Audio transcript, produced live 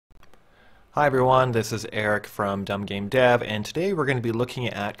Hi everyone, this is Eric from Dumb Game Dev, and today we're going to be looking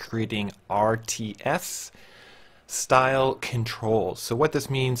at creating RTS style controls. So what this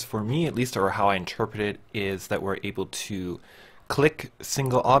means for me, at least, or how I interpret it, is that we're able to click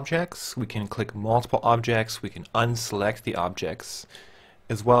single objects, we can click multiple objects, we can unselect the objects,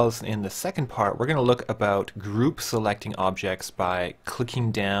 as well as in the second part, we're going to look about group selecting objects by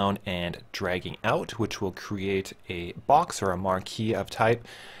clicking down and dragging out, which will create a box or a marquee of type,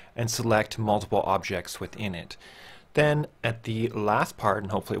 and select multiple objects within it. Then at the last part, and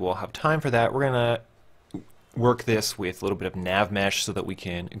hopefully we'll have time for that, we're going to work this with a little bit of nav mesh so that we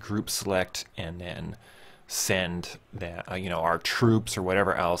can group select and then send our troops or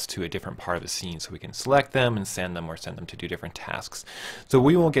whatever else to a different part of the scene, so we can select them and send them, or send them to do different tasks. So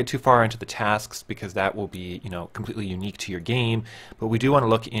we won't get too far into the tasks because that will be completely unique to your game, but we do want to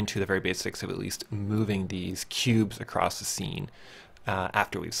look into the very basics of at least moving these cubes across the scene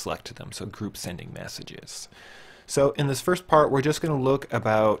after we've selected them, so group sending messages. So in this first part, we're just going to look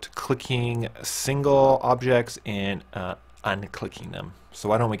about clicking single objects and unclicking them. So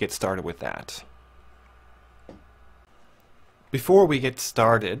why don't we get started with that? Before we get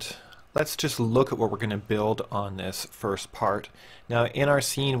started, let's just look at what we're going to build on this first part. Now in our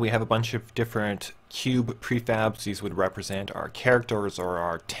scene we have a bunch of different cube prefabs. These would represent our characters or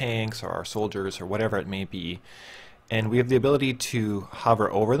our tanks or our soldiers or whatever it may be. And we have the ability to hover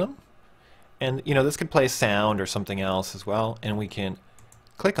over them. And this could play sound or something else as well. And we can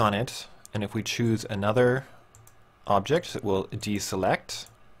click on it, and if we choose another object, it will deselect.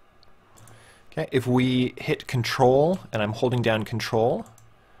 Okay, if we hit Control, and I'm holding down Control,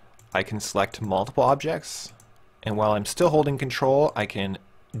 I can select multiple objects. And while I'm still holding Control, I can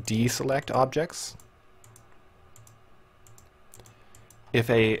deselect objects. If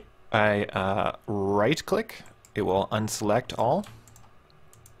I right click, it will unselect all.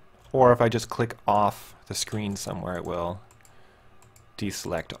 Or if I just click off the screen somewhere, it will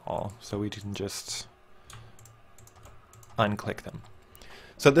deselect all. So we can just unclick them.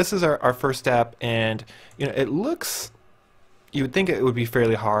 So this is our first step, and it looks, you would think it would be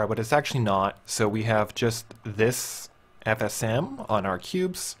fairly hard, but it's actually not. So we have just this FSM on our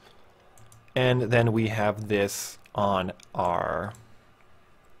cubes, and then we have this on our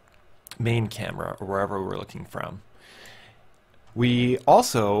main camera or wherever we're looking from. We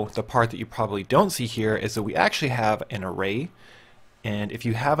also, the part that you probably don't see here, is that we actually have an array. And if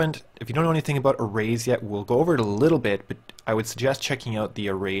you don't know anything about arrays yet, we'll go over it a little bit, but I would suggest checking out the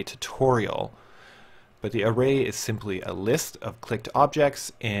array tutorial. But the array is simply a list of clicked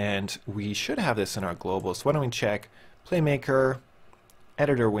objects, and we should have this in our global. So why don't we check Playmaker,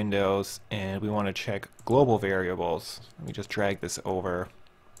 editor windows, and we want to check global variables. Let me just drag this over.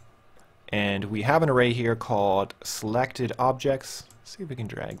 And we have an array here called selected objects. Let's see if we can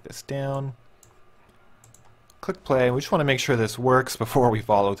drag this down. Click play. We just want to make sure this works before we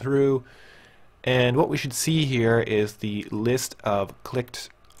follow through. And what we should see here is the list of clicked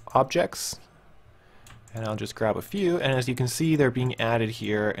objects. And I'll just grab a few. And as you can see, they're being added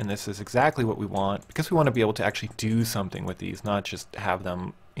here. And this is exactly what we want, because we want to be able to actually do something with these, not just have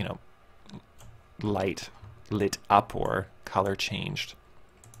them, lit up or color changed.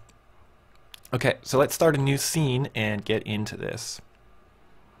 Okay, so let's start a new scene and get into this.